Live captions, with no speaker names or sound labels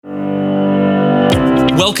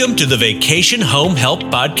Welcome to the Vacation Home Help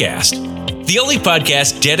Podcast, the only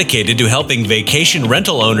podcast dedicated to helping vacation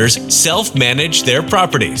rental owners self-manage their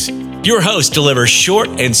properties. Your host delivers short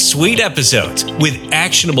and sweet episodes with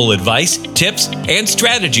actionable advice, tips, and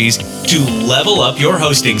strategies to level up your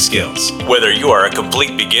hosting skills. Whether you are a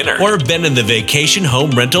complete beginner or have been in the vacation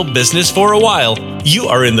home rental business for a while, you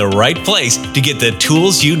are in the right place to get the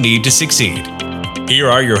tools you need to succeed. Here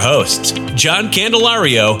are your hosts, John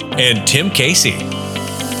Candelario and Tim Casey.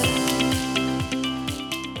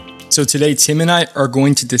 So today, Tim and I are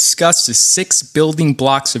going to discuss the 6 building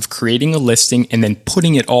blocks of creating a listing and then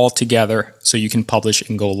putting it all together so you can publish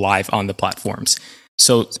and go live on the platforms.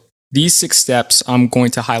 So these 6 steps, I'm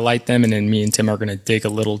going to highlight them, and then me and Tim are going to dig a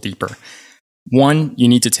little deeper. 1, you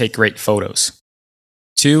need to take great photos.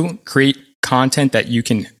 2, create content that you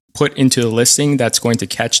can put into the listing that's going to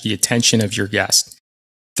catch the attention of your guest.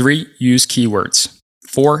 3, use keywords.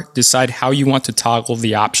 4, decide how you want to toggle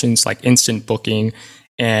the options like instant booking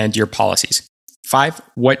and your policies. 5,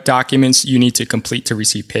 what documents you need to complete to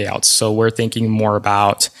receive payouts. So we're thinking more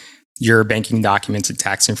about your banking documents and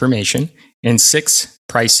tax information. And 6,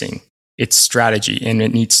 pricing. It's strategy and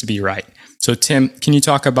it needs to be right. So Tim, can you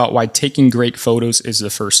talk about why taking great photos is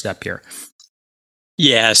the first step here?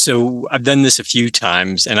 Yeah, so I've done this a few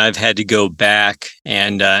times and I've had to go back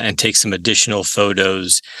and take some additional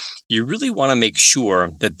photos. You really want to make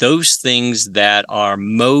sure that those things that are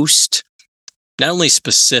most not only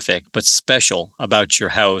specific, but special about your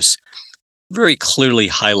house, very clearly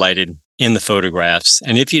highlighted in the photographs.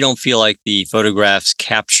 And if you don't feel like the photographs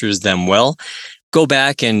captures them well, go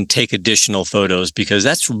back and take additional photos because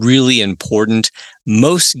that's really important.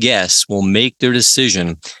 Most guests will make their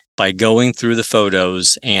decision by going through the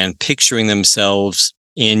photos and picturing themselves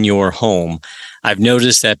in your home. I've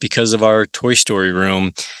noticed that because of our Toy Story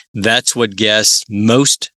room, that's what guests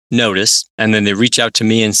most notice, and then they reach out to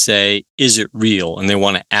me and say, is it real? And they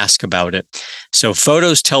want to ask about it. So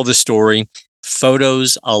photos tell the story.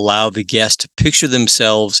 Photos allow the guest to picture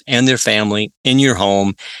themselves and their family in your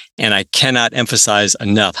home. And I cannot emphasize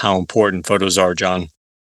enough how important photos are, John.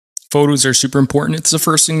 Photos are super important. It's the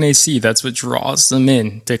first thing they see. That's what draws them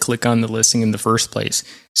in to click on the listing in the first place.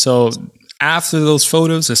 So after those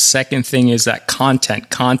photos, the second thing is that content.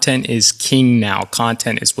 Content is king now.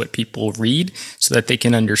 Content is what people read so that they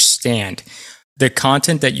can understand. The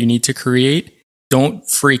content that you need to create, don't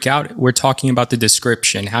freak out. We're talking about the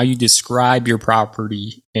description, how you describe your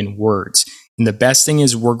property in words. And the best thing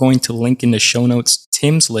is we're going to link in the show notes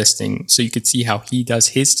Tim's listing so you could see how he does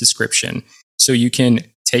his description. So you can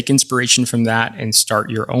take inspiration from that and start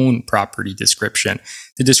your own property description.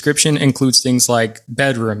 The description includes things like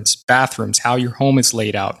bedrooms, bathrooms, how your home is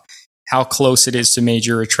laid out, how close it is to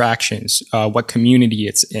major attractions, what community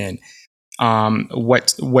it's in,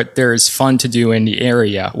 what there is fun to do in the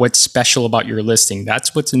area, what's special about your listing.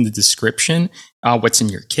 That's what's in the description, what's in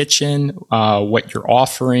your kitchen, what you're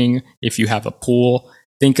offering, if you have a pool.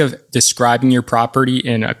 Think of describing your property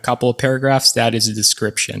in a couple of paragraphs. That is a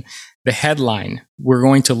description. The headline, we're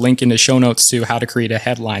going to link in the show notes to how to create a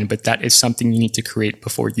headline, but that is something you need to create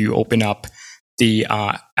before you open up the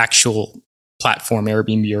actual platform,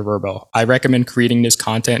 Airbnb or Vrbo. I recommend creating this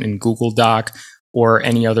content in Google Doc or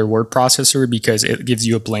any other word processor because it gives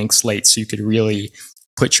you a blank slate so you could really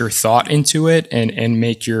put your thought into it and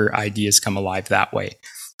make your ideas come alive that way.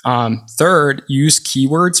 Third, use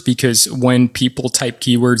keywords because when people type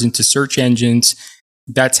keywords into search engines,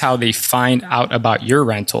 that's how they find out about your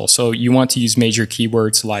rental. So you want to use major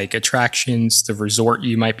keywords like attractions, the resort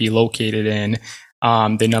you might be located in,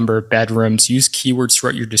 the number of bedrooms. Use keywords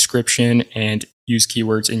throughout your description and use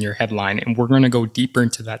keywords in your headline. And we're going to go deeper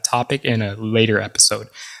into that topic in a later episode.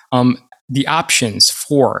 The options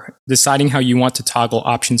for deciding how you want to toggle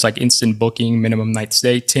options like instant booking, minimum night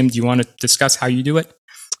stay. Tim, do you want to discuss how you do it?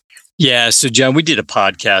 Yeah, so John, we did a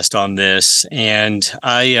podcast on this, and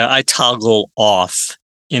I toggle off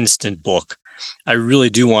instant book. I really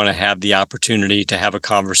do want to have the opportunity to have a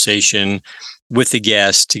conversation with the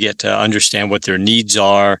guest to get to understand what their needs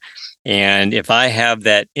are. And if I have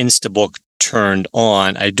that Instabook turned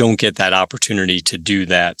on, I don't get that opportunity to do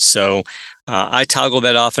that. So I toggle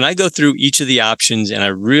that off, and I go through each of the options, and I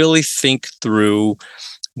really think through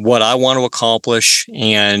what I want to accomplish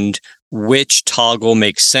and which toggle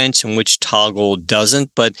makes sense and which toggle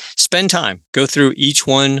doesn't, but spend time, go through each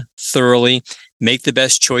one thoroughly, make the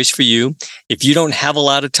best choice for you. If you don't have a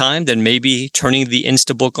lot of time, then maybe turning the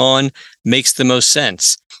Instabook on makes the most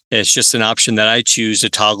sense. It's just an option that I choose to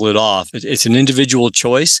toggle it off. It's an individual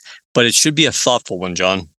choice, but it should be a thoughtful one,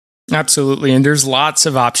 John. Absolutely. And there's lots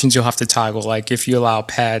of options you'll have to toggle, like if you allow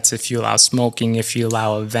pets, if you allow smoking, if you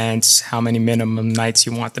allow events, how many minimum nights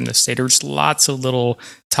you want them to stay. There's lots of little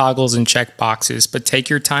toggles and check boxes, but take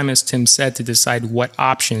your time, as Tim said, to decide what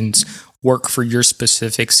options work for your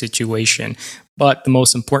specific situation. But the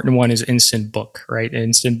most important one is Instant Book, right?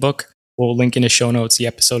 Instant Book, we'll link in the show notes the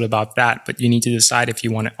episode about that, but you need to decide if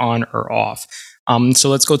you want it on or off. So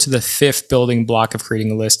let's go to the fifth building block of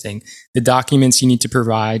creating a listing. The documents you need to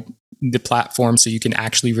provide the platform so you can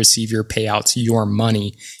actually receive your payouts, your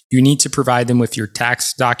money. You need to provide them with your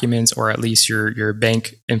tax documents or at least your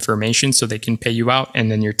bank information so they can pay you out,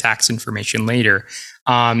 and then your tax information later.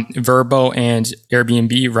 Vrbo and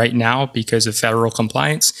Airbnb right now, because of federal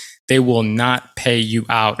compliance, they will not pay you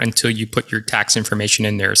out until you put your tax information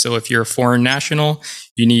in there. So if you're a foreign national,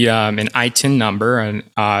 you need an ITIN number,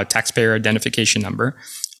 a taxpayer identification number.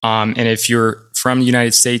 And if you're from the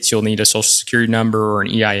United States, you'll need a social security number or an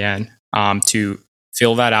EIN to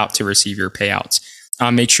fill that out to receive your payouts.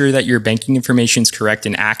 Make sure that your banking information is correct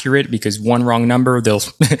and accurate, because one wrong number, they'll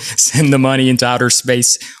send the money into outer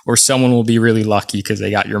space, or someone will be really lucky because they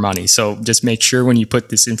got your money. So just make sure when you put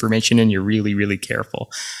this information in, you're really, really careful.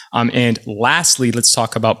 And lastly, let's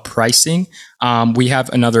talk about pricing. We have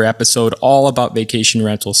another episode all about vacation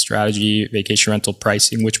rental strategy, vacation rental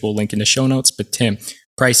pricing, which we'll link in the show notes. But Tim,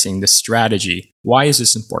 pricing, the strategy, why is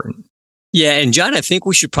this important? Yeah. And John, I think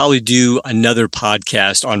we should probably do another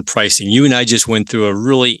podcast on pricing. You and I just went through a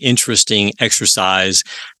really interesting exercise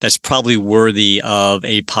that's probably worthy of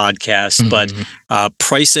a podcast. But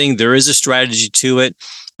pricing, there is a strategy to it.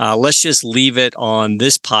 Let's just leave it on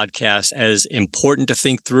this podcast as important to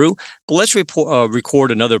think through. But let's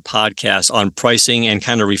record another podcast on pricing and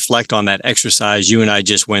kind of reflect on that exercise you and I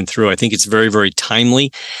just went through. I think it's very, very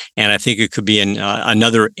timely. And I think it could be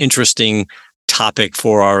another interesting topic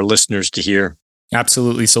for our listeners to hear.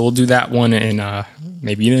 Absolutely. So we'll do that one in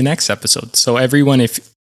maybe in the next episode. So everyone,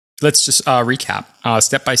 let's just recap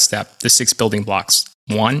step by step, the 6 building blocks.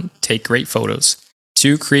 1, take great photos.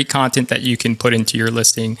 2, create content that you can put into your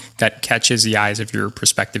listing that catches the eyes of your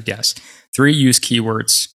prospective guests. 3, use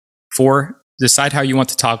keywords. 4, decide how you want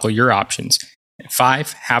to toggle your options.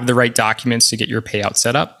 5, have the right documents to get your payout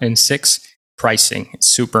set up. And 6, pricing. It's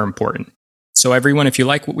super important. So everyone, if you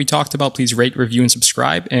like what we talked about, please rate, review, and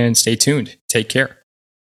subscribe, and stay tuned. Take care.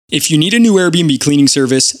 If you need a new Airbnb cleaning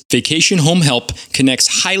service, Vacation Home Help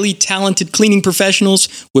connects highly talented cleaning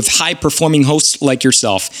professionals with high-performing hosts like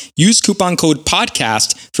yourself. Use coupon code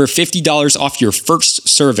PODCAST for $50 off your first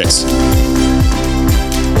service.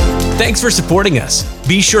 Thanks for supporting us.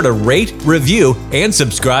 Be sure to rate, review, and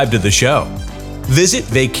subscribe to the show. Visit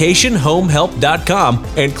vacationhomehelp.com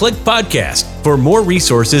and click podcast for more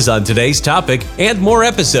resources on today's topic and more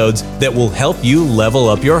episodes that will help you level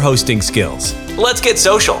up your hosting skills. Let's get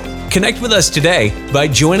social. Connect with us today by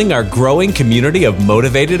joining our growing community of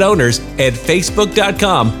motivated owners at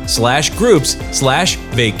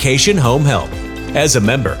facebook.com/groups/vacationhomehelp. As a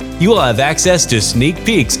member, you will have access to sneak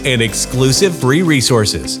peeks and exclusive free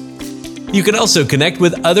resources. You can also connect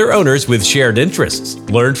with other owners with shared interests,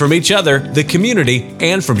 learn from each other, the community,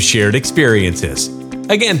 and from shared experiences.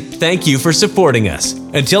 Again, thank you for supporting us.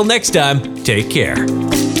 Until next time, take care.